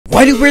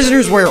Why do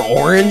prisoners wear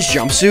orange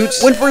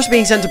jumpsuits? When first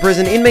being sent to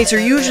prison, inmates are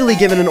usually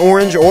given an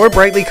orange or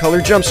brightly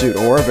colored jumpsuit,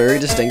 or a very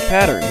distinct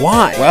pattern.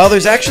 Why? Well,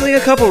 there's actually a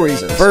couple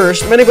reasons.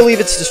 First, many believe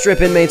it's to strip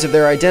inmates of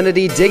their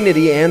identity,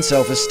 dignity, and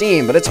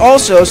self-esteem, but it's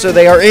also so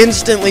they are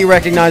instantly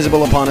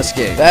recognizable upon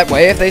escape. That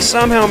way, if they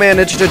somehow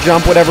manage to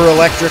jump whatever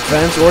electric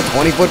fence or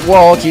 20-foot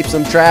wall keeps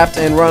them trapped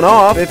and run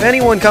off, if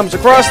anyone comes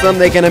across them,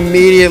 they can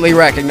immediately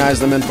recognize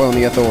them and phone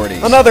the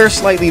authorities. Another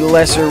slightly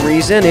lesser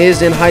reason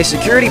is in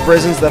high-security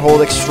prisons that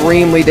hold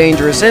extremely dangerous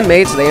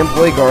inmates, they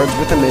employ guards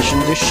with a mission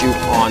to shoot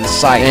on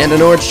sight. And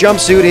an orange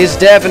jumpsuit is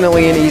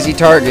definitely an easy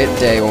target,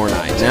 day or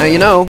night. Now you know.